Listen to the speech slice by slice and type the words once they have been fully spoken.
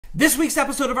This week's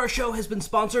episode of our show has been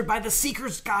sponsored by The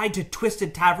Seeker's Guide to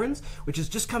Twisted Taverns, which is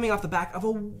just coming off the back of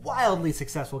a wildly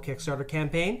successful Kickstarter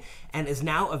campaign and is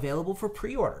now available for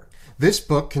pre-order. This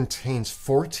book contains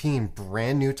 14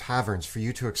 brand new taverns for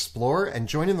you to explore and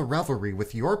join in the revelry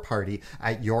with your party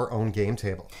at your own game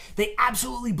table. They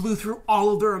absolutely blew through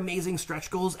all of their amazing stretch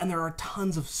goals, and there are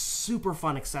tons of super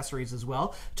fun accessories as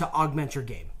well to augment your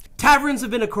game. Taverns have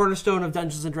been a cornerstone of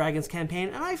Dungeons & Dragons campaign,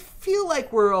 and I feel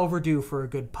like we're overdue for a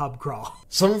good pub crawl.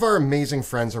 Some of our amazing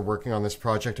friends are working on this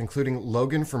project, including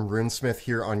Logan from Runesmith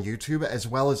here on YouTube, as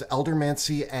well as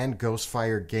Eldermancy and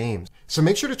Ghostfire Games. So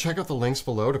make sure to check out the links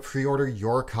below to pre-order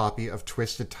your copy of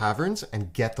Twisted Taverns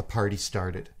and get the party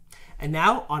started. And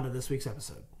now, on to this week's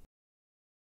episode.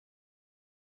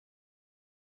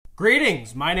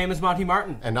 Greetings, my name is Monty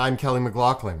Martin. And I'm Kelly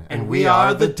McLaughlin, and we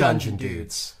are the Dungeon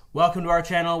Dudes. Welcome to our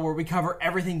channel where we cover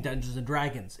everything Dungeons &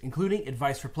 Dragons, including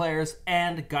advice for players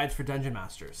and guides for Dungeon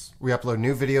Masters. We upload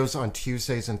new videos on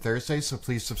Tuesdays and Thursdays, so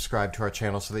please subscribe to our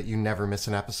channel so that you never miss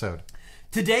an episode.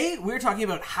 Today, we're talking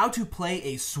about how to play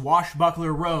a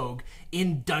swashbuckler rogue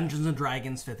in Dungeons &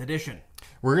 Dragons 5th edition.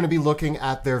 We're going to be looking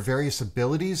at their various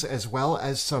abilities as well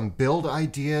as some build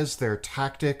ideas, their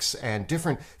tactics, and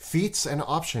different feats and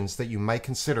options that you might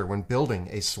consider when building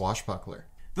a swashbuckler.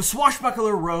 The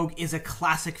swashbuckler rogue is a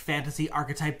classic fantasy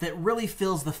archetype that really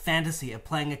fills the fantasy of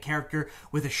playing a character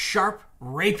with a sharp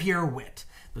rapier wit.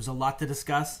 There's a lot to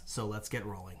discuss, so let's get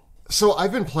rolling. So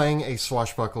I've been playing a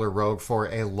swashbuckler rogue for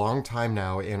a long time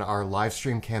now in our live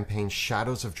stream campaign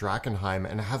Shadows of DRAKKENHEIM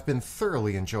and have been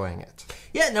thoroughly enjoying it.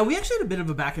 Yeah, now we actually had a bit of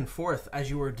a back and forth as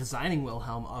you were designing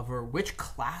Wilhelm over which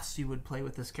class you would play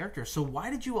with this character. So why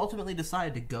did you ultimately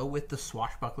decide to go with the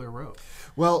swashbuckler rogue?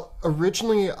 Well,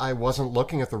 originally I wasn't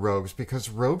looking at the rogues because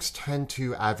rogues tend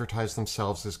to advertise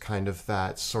themselves as kind of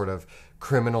that sort of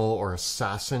criminal or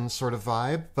assassin sort of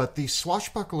vibe, but the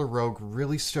swashbuckler rogue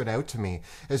really stood out to me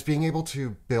as being able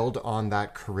to build on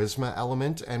that charisma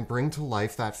element and bring to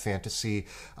life that fantasy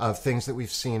of things that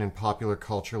we've seen in popular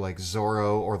culture like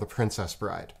Zorro or The Princess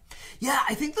Bride. Yeah,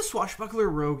 I think the swashbuckler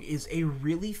rogue is a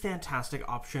really fantastic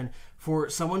option for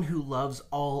someone who loves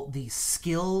all the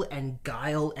skill and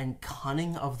guile and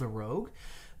cunning of the rogue,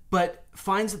 but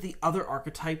finds that the other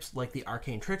archetypes, like the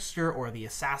arcane trickster or the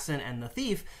assassin and the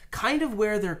thief, kind of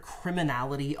wear their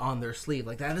criminality on their sleeve.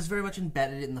 Like, that is very much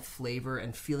embedded in the flavor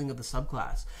and feeling of the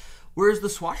subclass. Whereas the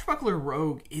swashbuckler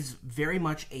rogue is very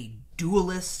much a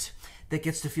duelist that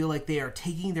gets to feel like they are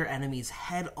taking their enemies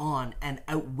head on and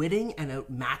outwitting and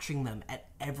outmatching them at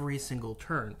every single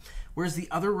turn. Whereas the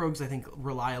other rogues, I think,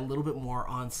 rely a little bit more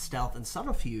on stealth and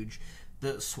subterfuge.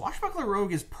 The swashbuckler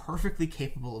rogue is perfectly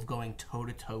capable of going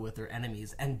toe-to-toe with their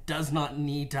enemies and does not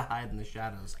need to hide in the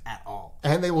shadows at all.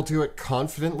 And they will do it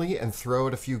confidently and throw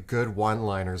out a few good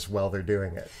one-liners while they're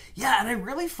doing it. Yeah, and I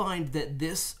really find that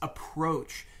this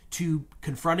approach to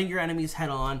confronting your enemies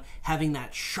head-on, having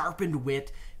that sharpened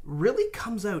wit, really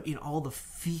comes out in all the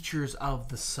features of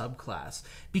the subclass,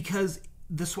 because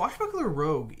the swashbuckler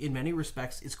rogue, in many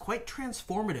respects, is quite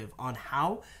transformative on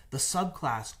how the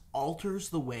subclass alters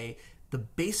the way the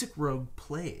basic rogue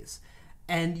plays,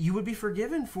 and you would be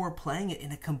forgiven for playing it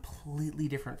in a completely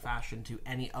different fashion to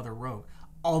any other rogue,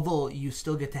 although you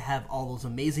still get to have all those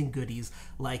amazing goodies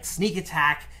like sneak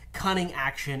attack, cunning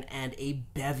action, and a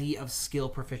bevy of skill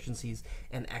proficiencies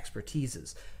and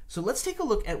expertises. So let's take a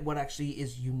look at what actually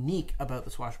is unique about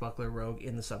the swashbuckler rogue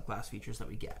in the subclass features that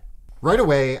we get. Right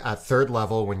away, at 3rd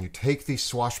level, when you take the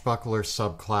swashbuckler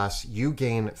subclass, you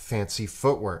gain fancy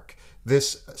footwork.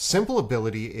 This simple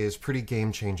ability is pretty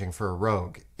game-changing for a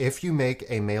rogue. If you make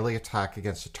a melee attack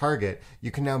against a target,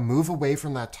 you can now move away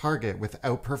from that target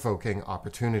without provoking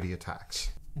opportunity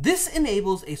attacks. This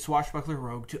enables a swashbuckler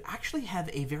rogue to actually have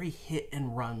a very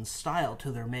hit-and-run style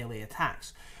to their melee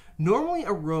attacks. Normally,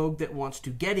 a rogue that wants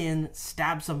to get in,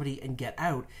 stab somebody, and get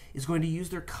out is going to use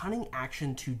their cunning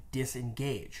action to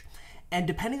disengage. And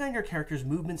depending on your character's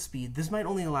movement speed, this might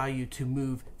only allow you to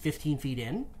move 15 feet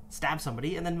in, stab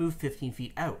somebody, and then move 15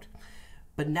 feet out.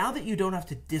 But now that you don't have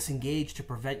to disengage to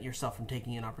prevent yourself from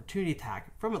taking an opportunity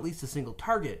attack from at least a single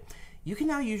target, you can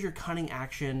now use your cunning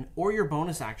action or your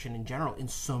bonus action in general in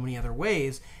so many other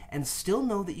ways and still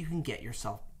know that you can get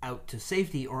yourself out to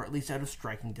safety or at least out of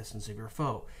striking distance of your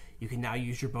foe. You can now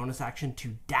use your bonus action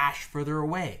to dash further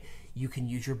away. You can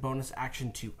use your bonus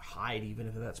action to hide, even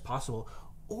if that's possible,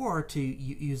 or to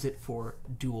use it for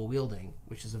dual wielding,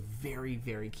 which is a very,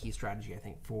 very key strategy, I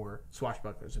think, for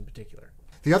swashbucklers in particular.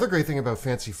 The other great thing about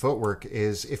fancy footwork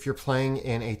is if you're playing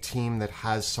in a team that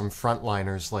has some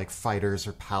frontliners like fighters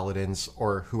or paladins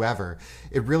or whoever,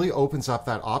 it really opens up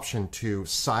that option to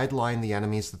sideline the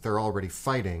enemies that they're already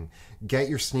fighting, get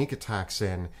your sneak attacks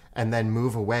in, and then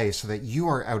move away so that you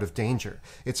are out of danger.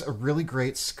 It's a really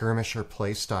great skirmisher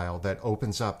play style that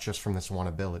opens up just from this one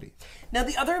ability. Now,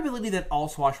 the other ability that all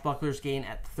Swashbucklers gain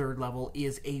at 3rd level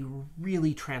is a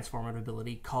really transformative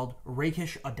ability called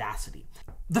Rakish Audacity.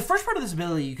 The first part of this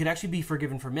ability you could actually be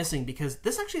forgiven for missing because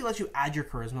this actually lets you add your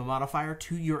charisma modifier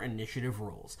to your initiative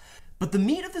rolls. But the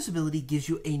meat of this ability gives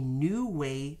you a new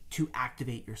way to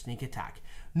activate your sneak attack.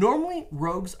 Normally,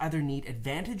 rogues either need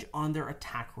advantage on their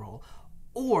attack roll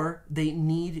or they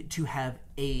need to have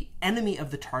an enemy of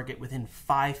the target within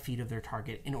 5 feet of their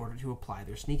target in order to apply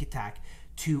their sneak attack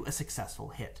to a successful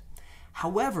hit.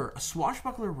 However, a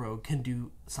Swashbuckler rogue can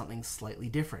do something slightly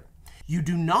different. You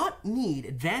do not need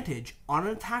advantage on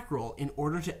an attack roll in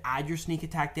order to add your sneak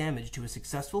attack damage to a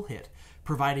successful hit,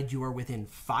 provided you are within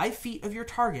 5 feet of your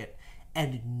target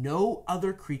and no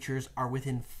other creatures are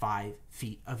within 5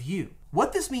 feet of you.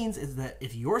 What this means is that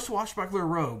if your Swashbuckler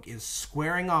rogue is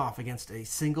squaring off against a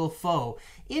single foe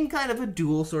in kind of a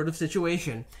duel sort of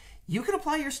situation, you can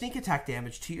apply your sneak attack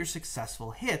damage to your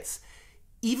successful hits,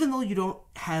 even though you don't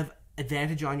have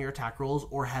advantage on your attack rolls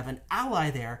or have an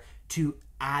ally there to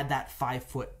add that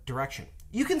 5-foot direction.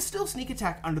 You can still sneak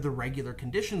attack under the regular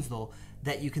conditions, though,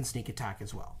 that you can sneak attack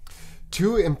as well.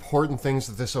 2 important things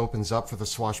that this opens up for the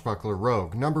Swashbuckler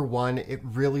rogue. Number 1, it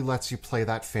really lets you play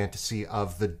that fantasy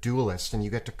of the duelist, and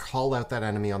you get to call out that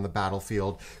enemy on the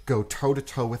battlefield, go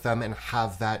toe-to-toe with them, and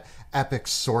have that epic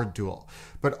sword duel.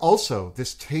 But also,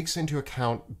 this takes into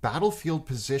account battlefield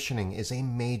positioning is a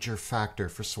major factor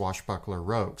for Swashbuckler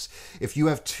rogues. If you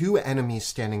have 2 enemies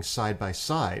standing side by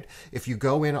side, if you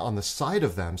go in on the side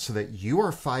of them so that you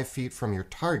are 5 feet from your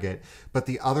target, but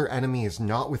the other enemy is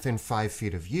not within 5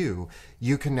 feet of you,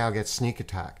 you can now get sneak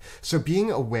attack. So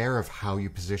being aware of how you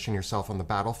position yourself on the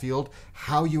battlefield,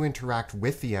 how you interact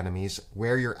with the enemies,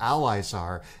 where your allies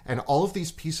are, and all of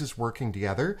these pieces working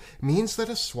together means that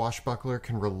a Swashbuckler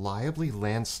can reliably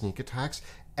land sneak attacks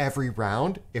every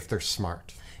round if they're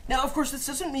smart. Now, of course, this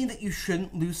doesn't mean that you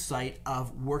shouldn't lose sight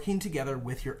of working together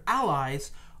with your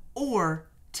allies or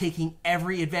taking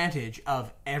every advantage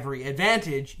of every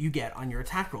advantage you get on your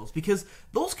attack rolls, because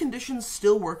those conditions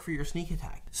still work for your sneak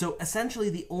attack. So essentially,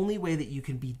 the only way that you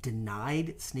can be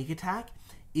denied sneak attack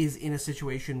is in a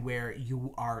situation where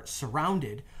you are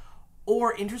surrounded,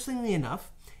 or interestingly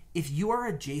enough, if you are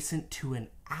adjacent to an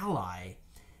ally,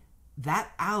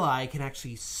 that ally can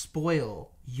actually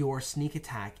spoil your sneak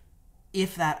attack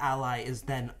if that ally is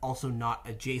then also not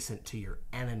adjacent to your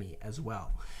enemy as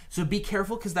well. So be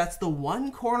careful, because that's the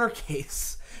one corner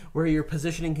case where your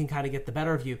positioning can kind of get the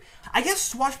better of you. I guess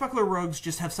Swashbuckler rogues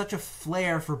just have such a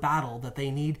flair for battle that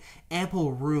they need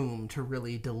ample room to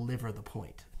really deliver the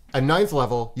point. At 9th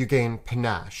level, you gain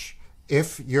Panache.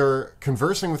 If you're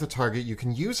conversing with a target, you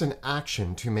can use an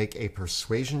action to make a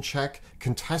persuasion check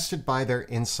contested by their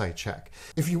insight check.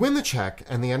 If you win the check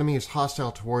and the enemy is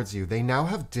hostile towards you, they now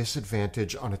have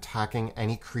disadvantage on attacking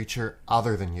any creature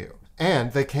other than you.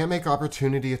 And they can't make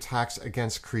opportunity attacks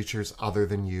against creatures other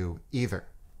than you either.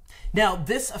 Now,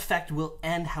 this effect will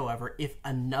end, however, if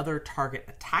another target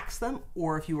attacks them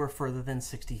or if you are further than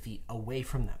 60 feet away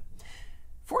from them.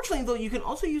 Fortunately, though, you can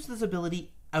also use this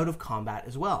ability out of combat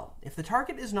as well. If the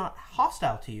target is not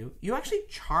hostile to you, you actually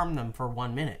charm them for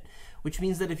 1 minute, which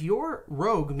means that if your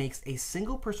rogue makes a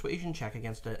single persuasion check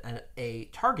against a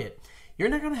target, you're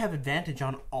not going to have advantage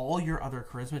on all your other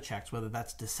charisma checks, whether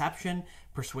that's deception,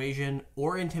 persuasion,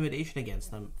 or intimidation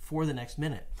against them for the next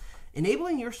minute,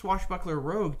 enabling your Swashbuckler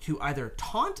rogue to either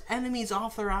taunt enemies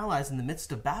off their allies in the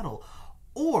midst of battle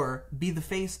or be the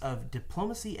face of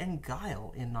diplomacy and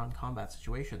guile in non-combat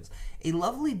situations. A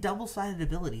lovely double-sided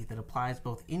ability that applies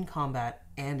both in combat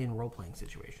and in role-playing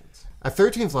situations. At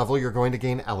 13th level, you're going to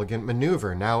gain Elegant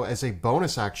Maneuver. Now, as a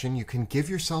bonus action, you can give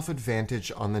yourself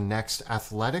advantage on the next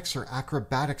athletics or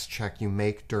acrobatics check you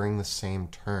make during the same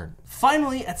turn.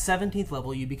 Finally, at 17th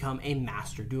level, you become a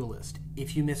Master Duelist.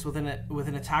 If you miss with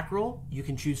an attack roll, you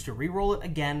can choose to re-roll it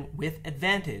again with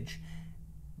advantage.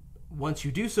 Once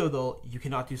you do so, though, you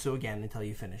cannot do so again until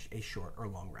you finish a short or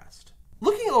long rest.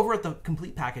 Looking over at the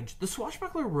complete package, the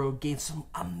Swashbuckler Rogue gains some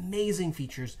amazing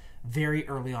features very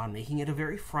early on, making it a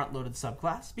very front-loaded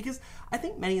subclass, because I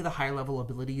think many of the higher-level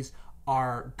abilities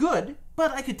are good,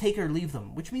 but I could take or leave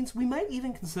them, which means we might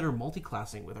even consider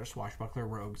multi-classing with our Swashbuckler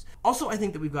Rogues. Also, I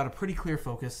think that we've got a pretty clear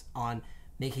focus on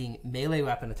making melee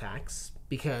weapon attacks,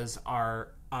 because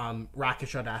our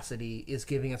Rakish Audacity is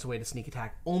giving us a way to sneak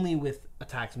attack only with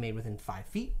attacks made within 5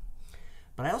 feet.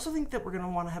 But I also think that we're going to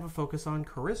want to have a focus on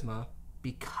charisma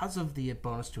because of the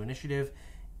bonus to initiative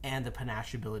and the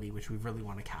panache ability, which we really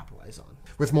want to capitalize on.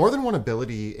 With more than one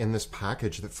ability in this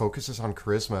package that focuses on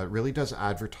charisma, it really does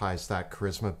advertise that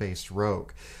charisma-based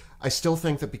rogue. I still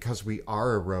think that because we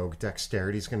are a rogue,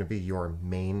 dexterity is going to be your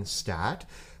main stat,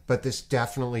 but this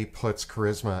definitely puts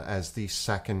charisma as the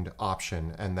second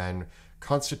option, and then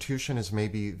constitution is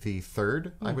maybe the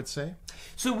third, I would say.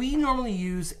 So we normally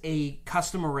use a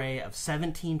custom array of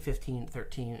 17, 15,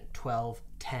 13, 12,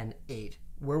 10, 8.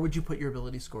 Where would you put your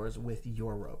ability scores with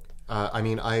your rogue?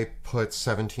 I put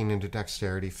 17 into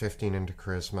dexterity, 15 into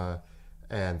charisma,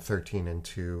 and 13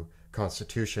 into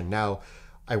constitution. Now,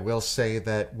 I will say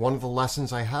that one of the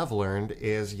lessons I have learned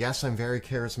is, yes, I'm very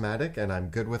charismatic and I'm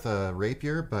good with a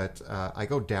rapier, but I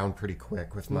go down pretty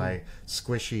quick with my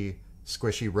squishy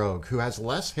rogue, who has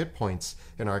less hit points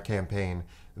in our campaign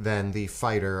than the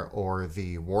fighter or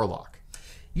the warlock.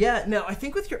 Yeah, now, I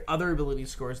think with your other ability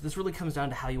scores, this really comes down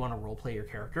to how you want to roleplay your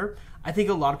character. I think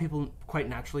a lot of people, quite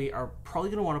naturally, are probably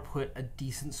going to want to put a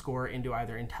decent score into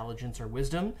either intelligence or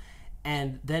wisdom,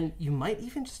 and then you might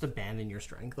even just abandon your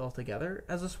strength altogether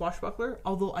as a swashbuckler,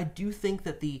 although I do think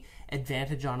that the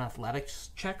advantage on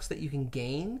athletics checks that you can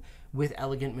gain with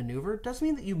elegant maneuver does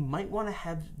mean that you might want to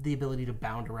have the ability to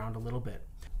bound around a little bit.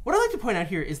 What I like to point out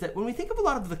here is that when we think of a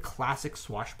lot of the classic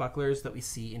swashbucklers that we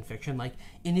see in fiction, like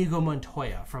Inigo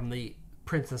Montoya from The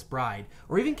Princess Bride,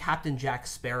 or even Captain Jack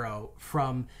Sparrow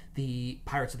from the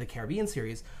Pirates of the Caribbean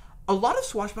series, a lot of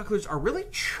swashbucklers are really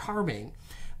charming,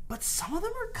 but some of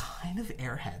them are kind of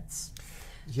airheads.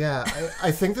 Yeah, I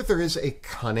think that there is a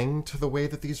cunning to the way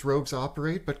that these rogues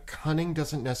operate, but cunning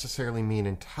doesn't necessarily mean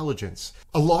intelligence.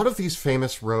 A lot of these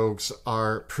famous rogues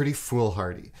are pretty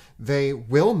foolhardy. They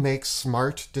will make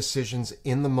smart decisions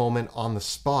in the moment on the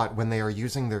spot when they are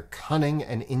using their cunning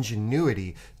and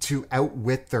ingenuity to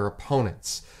outwit their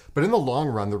opponents. But in the long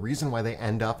run, the reason why they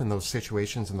end up in those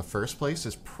situations in the first place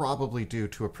is probably due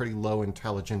to a pretty low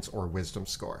intelligence or wisdom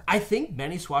score. I think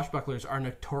many swashbucklers are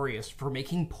notorious for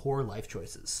making poor life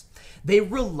choices. They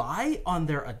rely on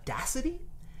their audacity,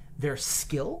 their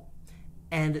skill,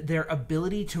 and their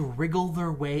ability to wriggle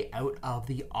their way out of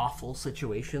the awful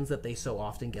situations that they so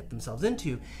often get themselves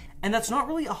into. And that's not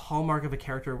really a hallmark of a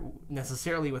character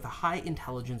necessarily with a high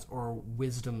intelligence or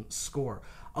wisdom score.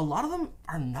 A lot of them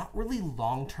are not really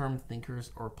long-term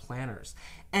thinkers or planners.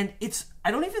 And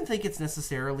I don't even think it's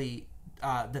necessarily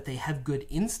that they have good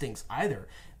instincts either.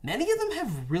 Many of them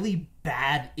have really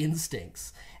bad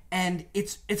instincts. And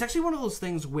it's actually one of those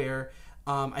things where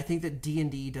I think that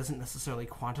D&D doesn't necessarily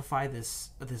quantify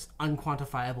this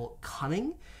unquantifiable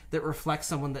cunning that reflects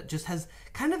someone that just has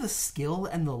kind of the skill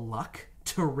and the luck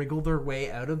to wriggle their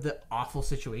way out of the awful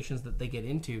situations that they get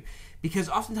into. Because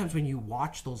oftentimes when you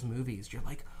watch those movies, you're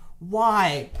like,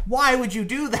 why? Why would you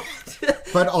do that?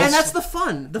 But also, and that's the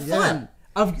fun. Fun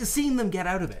of seeing them get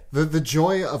out of it. The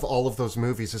joy of all of those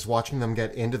movies is watching them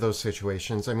get into those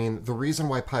situations. I mean, the reason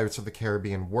why Pirates of the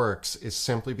Caribbean works is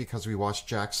simply because we watched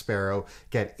Jack Sparrow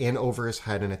get in over his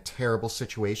head in a terrible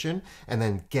situation and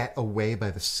then get away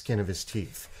by the skin of his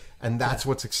teeth. And that's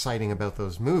what's exciting about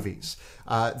those movies.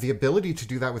 The ability to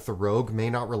do that with the rogue may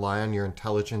not rely on your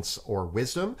intelligence or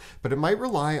wisdom, but it might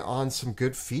rely on some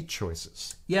good feat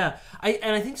choices. Yeah,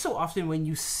 I think so often when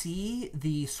you see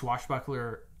the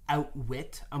swashbuckler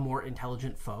outwit a more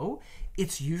intelligent foe,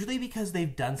 it's usually because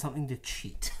they've done something to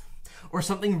cheat or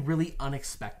something really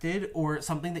unexpected or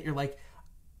something that you're like,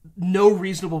 no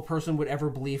reasonable person would ever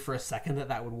believe for a second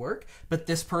that would work, but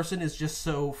this person is just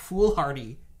so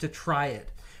foolhardy to try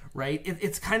it. Right?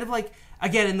 It's kind of like,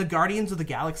 again, in the Guardians of the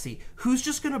Galaxy, who's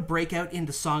just going to break out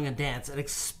into song and dance and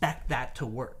expect that to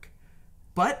work?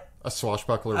 But a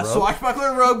swashbuckler rogue? A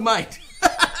swashbuckler rogue might.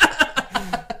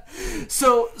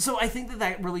 So I think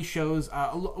that really shows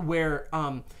where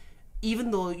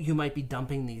even though you might be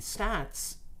dumping these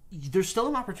stats, there's still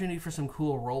an opportunity for some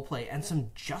cool roleplay and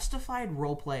some justified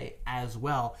roleplay as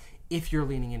well if you're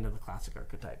leaning into the classic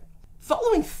archetype.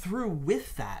 Following through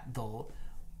with that, though,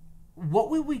 what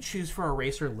would we choose for a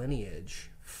race or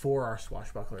lineage for our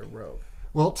swashbuckler rogue?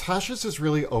 Well, Tasha's has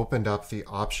really opened up the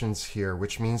options here,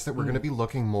 which means that we're going to be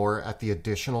looking more at the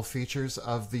additional features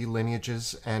of the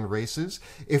lineages and races.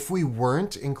 If we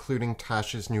weren't including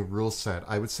Tasha's new rule set,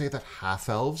 I would say that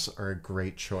half-elves are a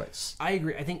great choice. I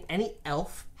agree. I think any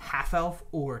elf, half-elf,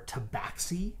 or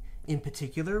tabaxi in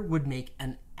particular would make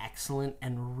an excellent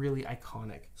and really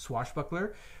iconic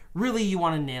swashbuckler. Really, you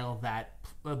want to nail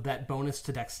that bonus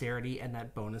to dexterity and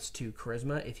that bonus to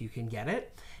charisma if you can get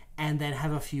it, and then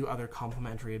have a few other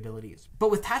complementary abilities. But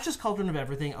with Tasha's Cauldron of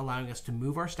Everything allowing us to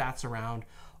move our stats around,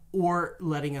 or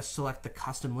letting us select the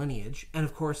custom lineage, and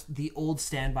of course the old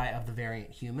standby of the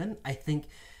variant human. I think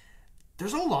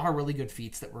there's a lot of really good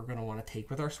feats that we're going to want to take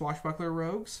with our Swashbuckler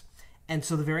rogues. And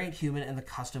so the variant human and the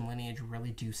custom lineage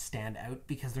really do stand out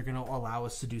because they're going to allow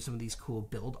us to do some of these cool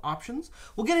build options.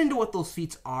 We'll get into what those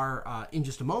feats are in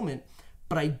just a moment,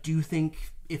 but I do think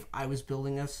if I was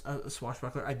building a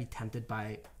Swashbuckler, I'd be tempted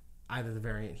by either the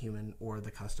variant human or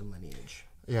the custom lineage.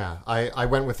 Yeah, I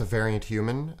went with a variant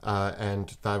human,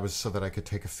 and that was so that I could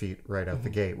take a feat right out the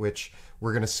gate, which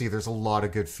we're going to see there's a lot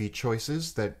of good feat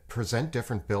choices that present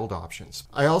different build options.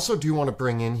 I also do want to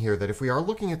bring in here that if we are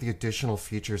looking at the additional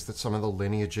features that some of the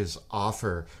lineages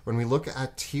offer, when we look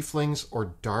at tieflings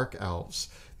or dark elves,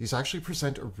 these actually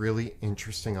present a really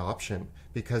interesting option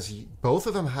because both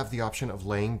of them have the option of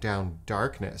laying down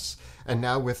darkness. And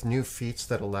now with new feats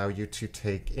that allow you to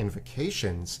take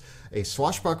invocations, a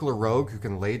Swashbuckler rogue who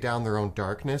can lay down their own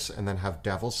darkness and then have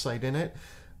Devil's Sight in it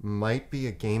might be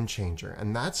a game changer.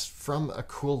 And that's from a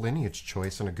cool lineage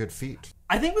choice and a good feat.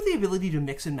 I think with the ability to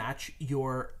mix and match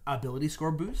your ability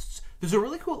score boosts, there's a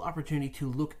really cool opportunity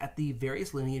to look at the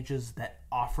various lineages that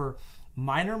offer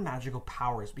minor magical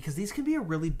powers, because these can be a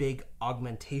really big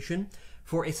augmentation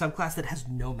for a subclass that has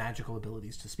no magical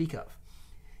abilities to speak of.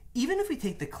 Even if we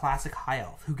take the classic High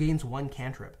Elf, who gains 1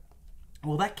 cantrip,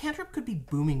 well, that cantrip could be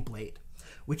Booming Blade,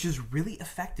 which is really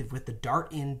effective with the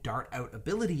dart in, dart out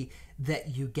ability that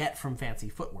you get from fancy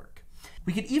footwork.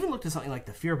 We could even look to something like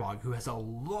the Fearbog, who has a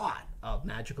lot of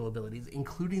magical abilities,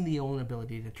 including the own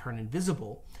ability to turn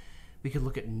invisible. We could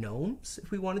look at gnomes if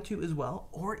we wanted to as well,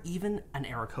 or even an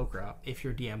Aarakocra if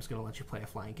your DM's going to let you play a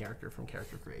flying character from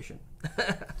character creation.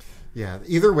 Yeah,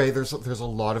 either way, there's a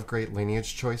lot of great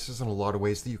lineage choices and a lot of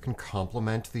ways that you can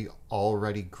complement the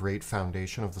already great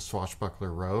foundation of the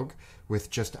Swashbuckler Rogue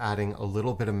with just adding a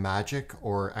little bit of magic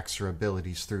or extra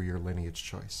abilities through your lineage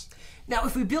choice. Now,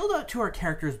 if we build out to our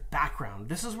character's background,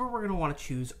 this is where we're going to want to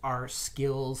choose our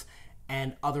skills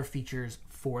and other features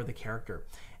for the character.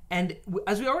 And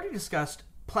as we already discussed,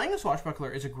 playing a Swashbuckler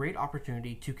is a great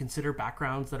opportunity to consider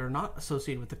backgrounds that are not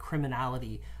associated with the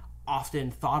criminality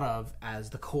often thought of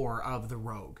as the core of the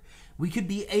rogue. We could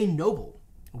be a noble,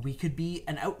 we could be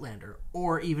an outlander,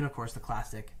 or even, of course, the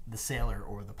classic, the sailor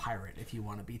or the pirate, if you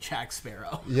want to be Jack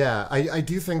Sparrow. Yeah, I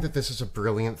do think that this is a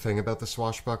brilliant thing about the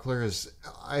Swashbuckler is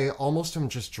I almost am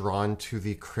just drawn to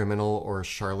the criminal or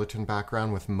charlatan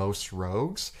background with most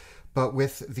rogues. But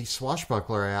with the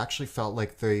Swashbuckler, I actually felt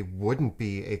like they wouldn't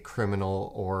be a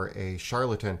criminal or a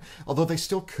charlatan, although they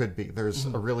still could be. There's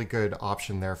a really good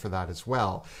option there for that as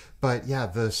well. But yeah,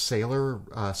 the sailor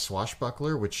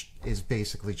Swashbuckler, which is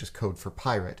basically just code for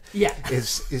pirate,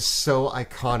 is so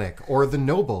iconic. Or the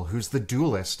noble, who's the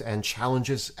duelist and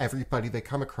challenges everybody they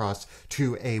come across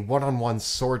to a one-on-one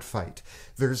sword fight.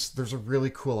 There's a really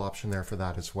cool option there for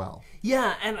that as well.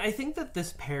 Yeah, and I think that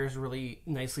this pairs really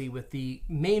nicely with the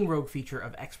main rogue feature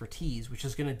of expertise, which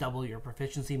is going to double your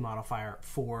proficiency modifier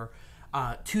for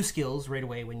 2 skills right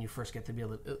away when you first get to be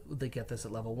able to get this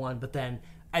at level 1, but then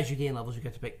as you gain levels you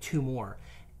get to pick 2 more.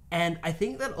 And I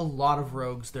think that a lot of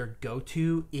rogues, their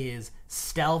go-to is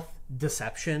stealth,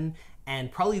 deception, and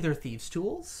probably their thieves'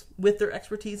 tools with their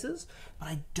expertises, but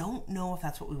I don't know if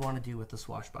that's what we want to do with the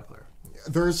Swashbuckler.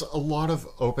 There's a lot of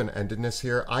open-endedness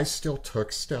here. I still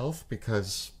took stealth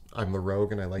because I'm the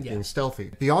rogue and I like being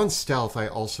stealthy. Beyond stealth, I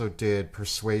also did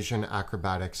persuasion,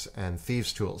 acrobatics, and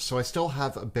thieves' tools. So I still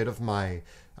have a bit of my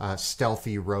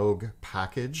stealthy rogue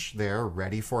package there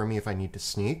ready for me if I need to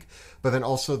sneak. But then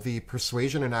also the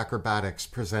persuasion and acrobatics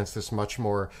presents this much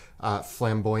more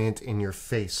flamboyant,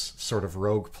 in-your-face sort of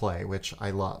rogue play, which I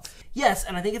love. Yes,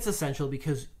 and I think it's essential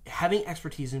because having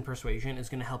expertise in persuasion is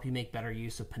going to help you make better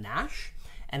use of panache,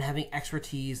 and having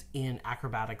expertise in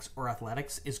acrobatics or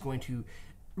athletics is going to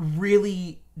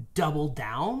really double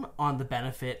down on the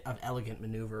benefit of elegant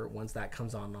maneuver once that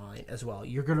comes online as well.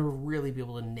 You're going to really be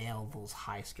able to nail those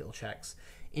high skill checks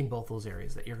in both those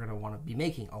areas that you're going to want to be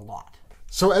making a lot.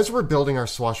 So as we're building our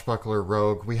Swashbuckler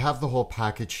Rogue, we have the whole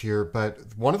package here, but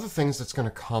one of the things that's going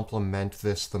to complement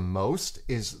this the most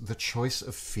is the choice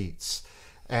of feats.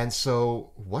 And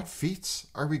so what feats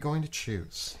are we going to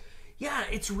choose? Yeah,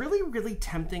 it's really, really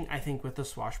tempting, I think, with the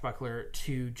Swashbuckler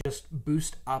to just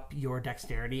boost up your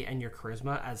dexterity and your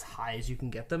charisma as high as you can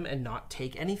get them and not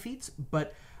take any feats.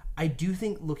 But I do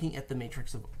think looking at the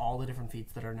matrix of all the different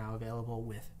feats that are now available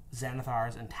with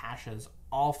Xanathars and Tashas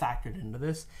all factored into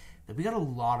this, that we got a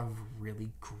lot of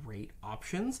really great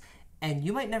options. And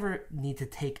you might never need to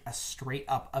take a straight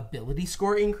up ability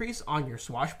score increase on your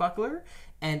Swashbuckler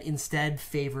and instead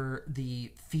favor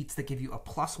the feats that give you a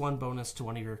 +1 bonus to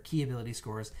one of your key ability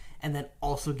scores and then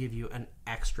also give you an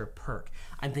extra perk.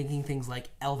 I'm thinking things like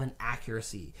Elven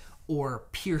Accuracy or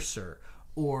Piercer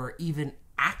or even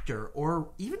Actor or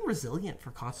even Resilient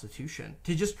for Constitution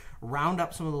to just round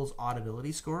up some of those odd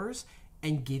ability scores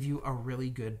and give you a really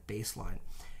good baseline.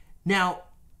 Now,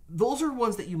 those are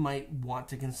ones that you might want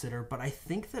to consider, but I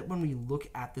think that when we look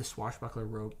at the Swashbuckler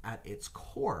Rogue at its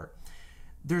core,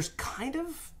 there's kind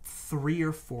of 3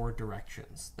 or 4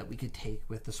 directions that we could take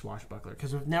with the Swashbuckler,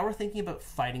 because now we're thinking about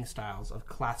fighting styles of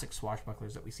classic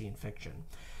Swashbucklers that we see in fiction.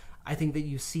 I think that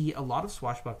you see a lot of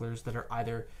Swashbucklers that are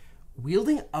either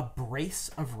wielding a brace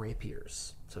of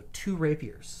rapiers, so 2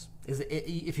 rapiers.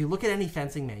 If you look at any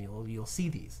fencing manual, you'll see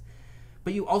these.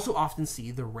 But you also often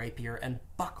see the rapier and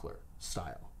buckler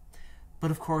style. But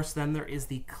of course, then there is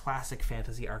the classic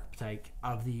fantasy archetype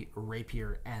of the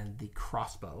rapier and the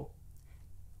crossbow,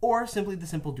 or simply the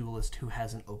simple duelist who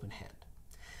has an open hand.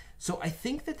 So I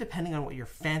think that depending on what your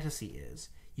fantasy is,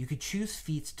 you could choose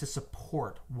feats to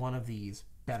support one of these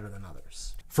better than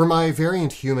others. For my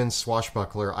variant human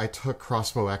Swashbuckler, I took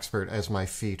Crossbow Expert as my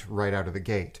feat right out of the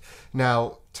gate.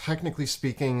 Now, technically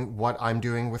speaking, what I'm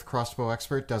doing with Crossbow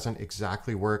Expert doesn't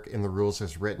exactly work in the rules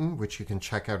as written, which you can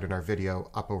check out in our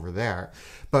video up over there.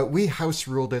 But we house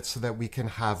ruled it so that we can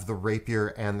have the rapier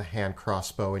and the hand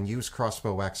crossbow and use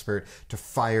Crossbow Expert to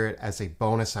fire it as a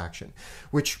bonus action,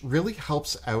 which really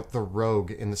helps out the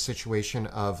rogue in the situation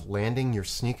of landing your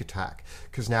sneak attack.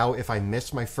 Because now if I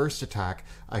miss my first attack,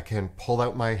 I can pull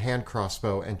out my hand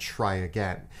crossbow and try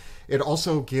again. It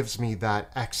also gives me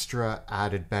that extra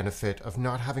added benefit of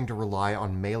not having to rely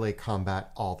on melee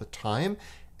combat all the time,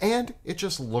 and it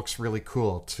just looks really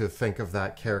cool to think of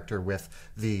that character with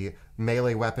the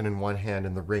melee weapon in one hand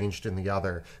and the ranged in the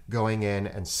other, going in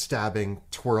and stabbing,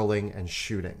 twirling, and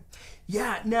shooting.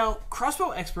 Yeah, now,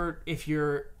 Crossbow Expert, if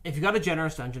you got a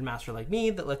generous dungeon master like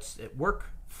me that lets it work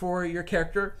for your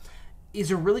character, is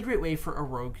a really great way for a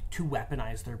rogue to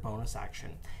weaponize their bonus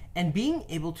action. And being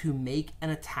able to make an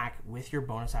attack with your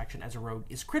bonus action as a rogue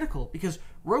is critical because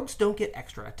rogues don't get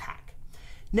extra attack.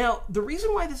 Now, the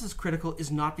reason why this is critical is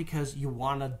not because you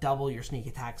want to double your sneak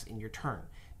attacks in your turn,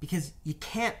 because you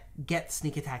can't get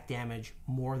sneak attack damage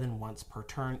more than once per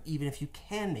turn, even if you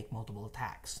can make multiple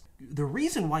attacks. The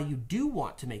reason why you do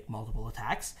want to make multiple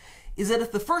attacks is that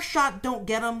if the first shot don't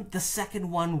get them, the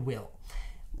second one will.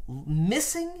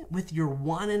 Missing with your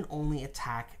one and only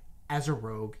attack as a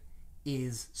rogue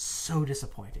is so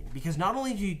disappointing because not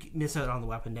only do you miss out on the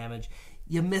weapon damage,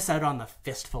 you miss out on the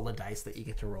fistful of dice that you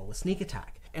get to roll with sneak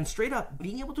attack. And straight up,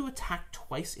 being able to attack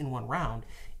twice in one round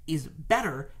is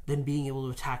better than being able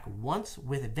to attack once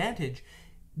with advantage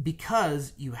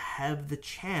because you have the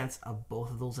chance of both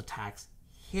of those attacks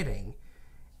hitting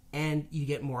and you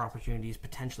get more opportunities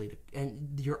potentially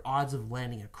and your odds of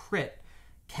landing a crit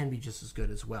can be just as good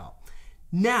as well.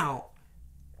 Now,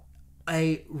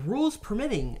 a rules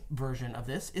permitting version of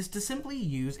this is to simply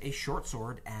use a short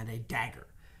sword and a dagger.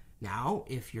 Now,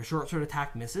 if your short sword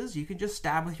attack misses, you can just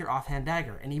stab with your offhand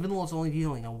dagger, and even though it's only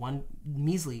dealing a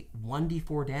measly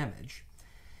 1d4 damage,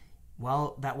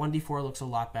 well, that 1d4 looks a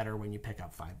lot better when you pick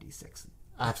up 5d6.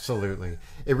 Absolutely.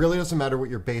 It really doesn't matter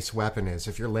what your base weapon is.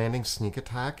 If you're landing sneak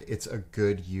attack, it's a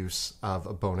good use of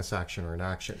a bonus action or an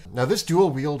action. Now, this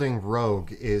dual-wielding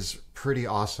rogue is pretty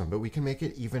awesome, but we can make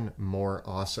it even more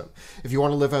awesome. If you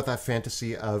want to live out that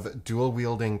fantasy of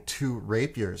dual-wielding 2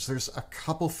 rapiers, there's a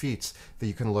couple feats that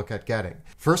you can look at getting.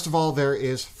 First of all, there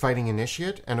is Fighting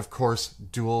Initiate, and of course,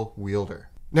 Dual Wielder.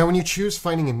 Now, when you choose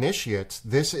Fighting Initiate,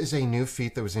 this is a new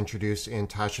feat that was introduced in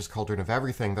Tasha's Cauldron of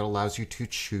Everything that allows you to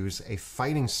choose a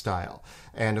fighting style.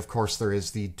 And of course, there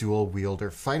is the Dual Wielder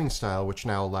fighting style, which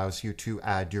now allows you to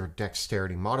add your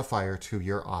dexterity modifier to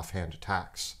your offhand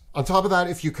attacks. On top of that,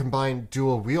 if you combine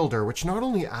Dual Wielder, which not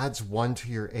only adds 1 to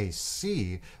your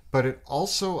AC, but it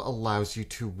also allows you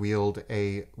to wield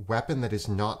a weapon that is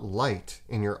not light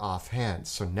in your offhand.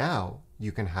 So now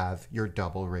you can have your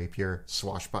double rapier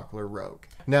Swashbuckler rogue.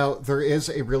 Now, there is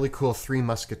a really cool 3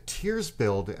 Musketeers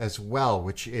build as well,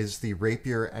 which is the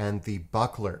rapier and the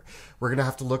buckler. We're going to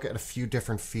have to look at a few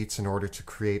different feats in order to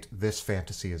create this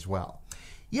fantasy as well.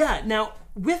 Yeah, now,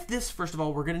 with this, first of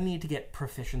all, we're going to need to get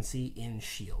proficiency in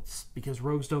shields, because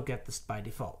rogues don't get this by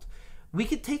default. We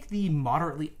could take the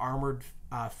moderately armored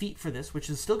feat for this, which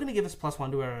is still going to give us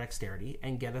 +1 to our dexterity,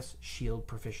 and get us shield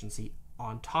proficiency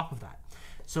on top of that.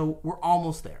 So we're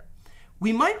almost there.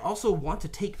 We might also want to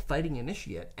take Fighting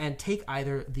Initiate and take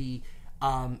either the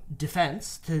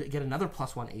defense to get another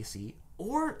 +1 AC,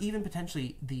 or even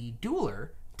potentially the Dueler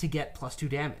to get +2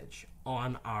 damage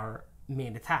on our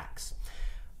main attacks.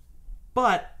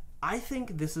 But I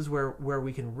think this is where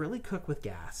we can really cook with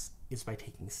gas, is by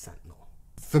taking Sentinel.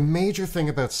 The major thing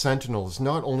about Sentinel is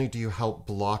not only do you help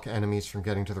block enemies from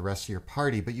getting to the rest of your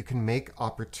party, but you can make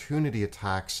opportunity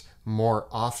attacks more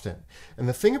often. And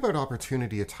the thing about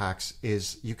opportunity attacks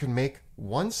is you can make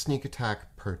one sneak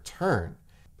attack per turn,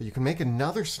 but you can make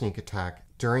another sneak attack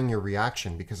during your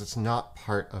reaction because it's not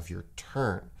part of your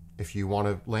turn. If you want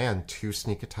to land 2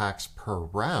 sneak attacks per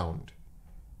round,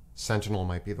 Sentinel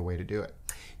might be the way to do it.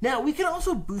 Now, we can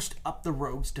also boost up the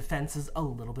rogue's defenses a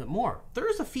little bit more. There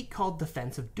is a feat called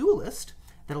Defensive Duelist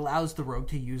that allows the rogue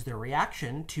to use their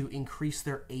reaction to increase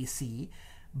their AC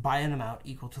by an amount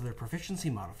equal to their proficiency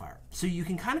modifier. So you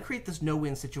can kind of create this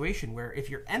no-win situation where if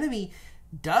your enemy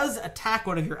does attack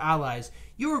one of your allies,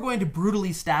 you are going to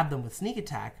brutally stab them with sneak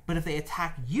attack, but if they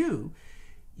attack you,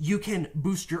 you can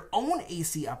boost your own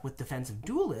AC up with Defensive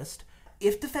Duelist.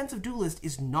 If Defensive Duelist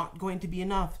is not going to be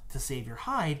enough to save your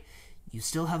hide, you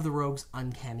still have the rogue's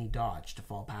Uncanny Dodge to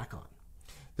fall back on.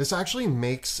 This actually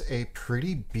makes a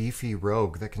pretty beefy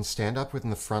rogue that can stand up within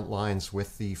the front lines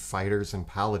with the fighters and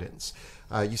paladins.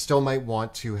 You still might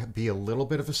want to be a little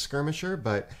bit of a skirmisher,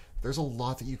 but there's a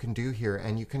lot that you can do here,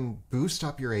 and you can boost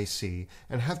up your AC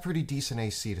and have pretty decent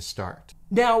AC to start.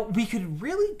 Now, we could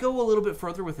really go a little bit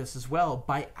further with this as well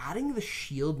by adding the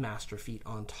Shield Master feat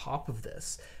on top of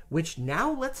this, which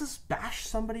now lets us bash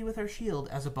somebody with our shield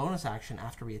as a bonus action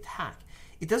after we attack.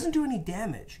 It doesn't do any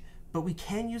damage, but we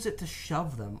can use it to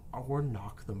shove them or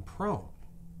knock them prone.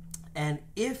 And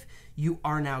if you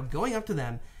are now going up to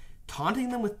them, taunting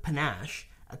them with panache,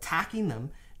 attacking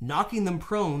them, knocking them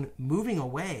prone, moving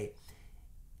away,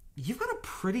 you've got a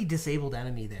pretty disabled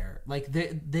enemy there. Like,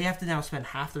 they have to now spend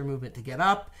half their movement to get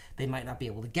up. They might not be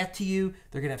able to get to you.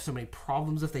 They're going to have so many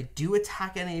problems if they do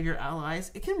attack any of your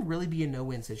allies. It can really be a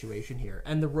no-win situation here.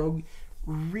 And the rogue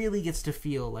really gets to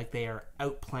feel like they are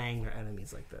outplaying their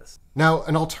enemies like this. Now,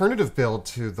 an alternative build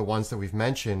to the ones that we've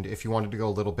mentioned, if you wanted to go a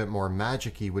little bit more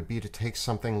magic-y, would be to take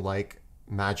something like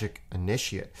Magic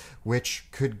Initiate, which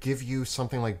could give you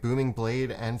something like Booming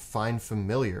Blade and Find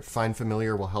Familiar. Find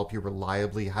Familiar will help you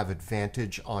reliably have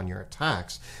advantage on your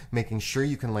attacks, making sure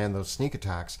you can land those sneak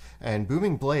attacks. And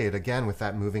Booming Blade, again, with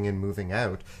that moving in, moving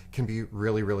out, can be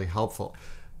really, really helpful.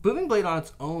 Booming Blade on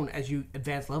its own, as you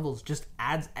advance levels, just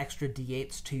adds extra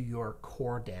d8s to your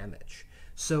core damage.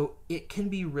 So it can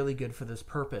be really good for this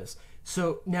purpose.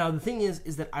 So now the thing is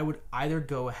that I would either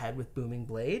go ahead with Booming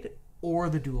Blade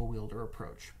or the dual wielder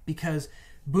approach, because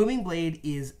Booming Blade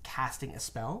is casting a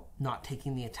spell, not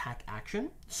taking the attack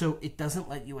action, so it doesn't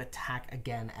let you attack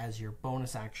again as your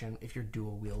bonus action if you're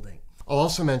dual wielding. I'll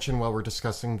also mention while we're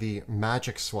discussing the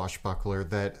magic swashbuckler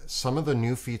that some of the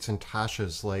new feats in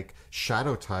Tasha's, like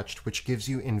Shadow Touched, which gives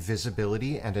you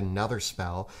invisibility and another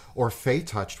spell, or Fey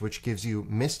Touched, which gives you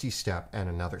Misty Step and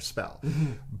another spell.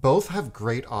 Both have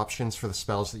great options for the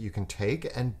spells that you can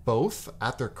take, and both,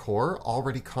 at their core,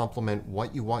 already complement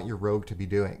what you want your rogue to be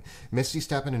doing. Misty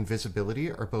Step and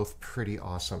invisibility are both pretty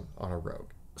awesome on a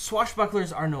rogue.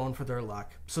 Swashbucklers are known for their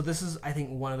luck, so this is, I think,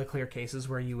 one of the clear cases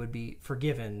where you would be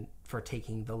forgiven for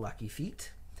taking the lucky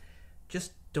feat.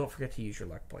 Just don't forget to use your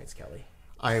luck points, Kelly.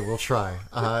 I will try.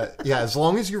 Yeah, as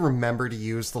long as you remember to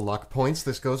use the luck points.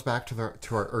 This goes back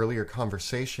to our earlier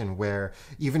conversation where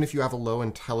even if you have a low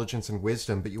intelligence and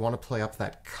wisdom, but you want to play up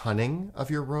that cunning of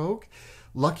your rogue,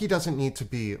 lucky doesn't need to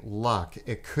be luck.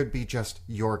 It could be just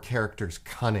your character's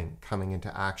cunning coming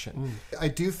into action. I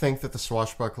do think that the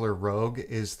Swashbuckler Rogue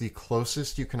is the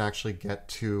closest you can actually get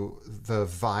to the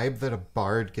vibe that a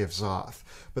bard gives off.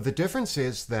 But the difference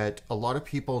is that a lot of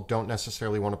people don't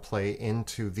necessarily want to play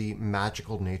into the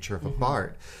magical nature of a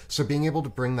bard. So being able to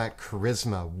bring that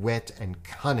charisma, wit, and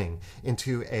cunning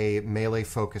into a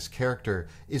melee-focused character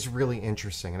is really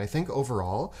interesting. And I think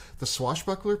overall, the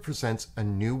Swashbuckler presents a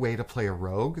new way to play a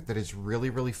rogue that is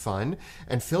really, really fun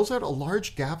and fills out a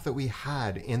large gap that we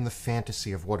had in the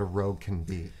fantasy of what a rogue can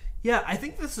be. Yeah, I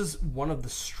think this is one of the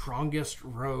strongest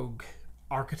rogue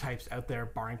archetypes out there,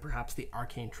 barring perhaps the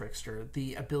Arcane Trickster.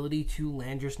 The ability to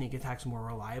land your sneak attacks more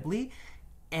reliably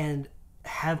and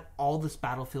have all this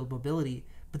battlefield mobility,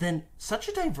 but then such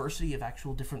a diversity of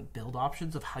actual different build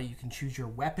options of how you can choose your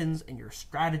weapons and your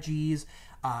strategies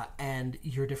and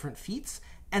your different feats.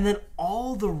 And then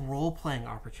all the role-playing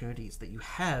opportunities that you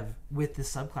have with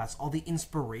this subclass, all the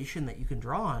inspiration that you can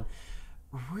draw on,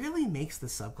 really makes the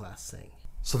subclass sing.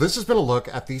 So this has been a look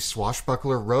at the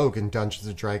Swashbuckler Rogue in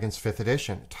Dungeons & Dragons 5th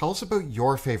edition. Tell us about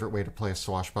your favorite way to play a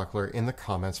Swashbuckler in the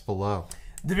comments below.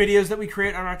 The videos that we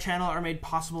create on our channel are made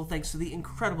possible thanks to the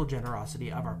incredible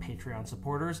generosity of our Patreon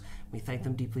supporters. We thank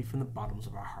them deeply from the bottoms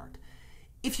of our heart.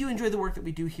 If you enjoy the work that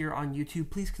we do here on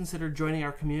YouTube, please consider joining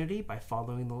our community by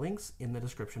following the links in the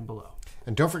description below.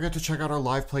 And don't forget to check out our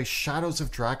live play Shadows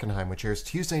of Drakkenheim, which airs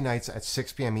Tuesday nights at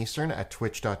 6 p.m. Eastern at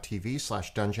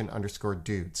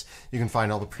twitch.tv/dungeon_dudes. You can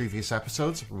find all the previous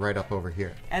episodes right up over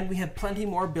here. And we have plenty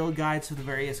more build guides for the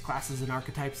various classes and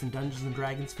archetypes in Dungeons &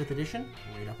 Dragons 5th edition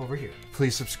right up over here.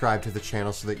 Please subscribe to the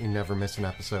channel so that you never miss an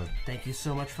episode. Thank you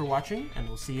so much for watching, and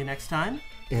we'll see you next time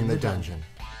In the dungeon.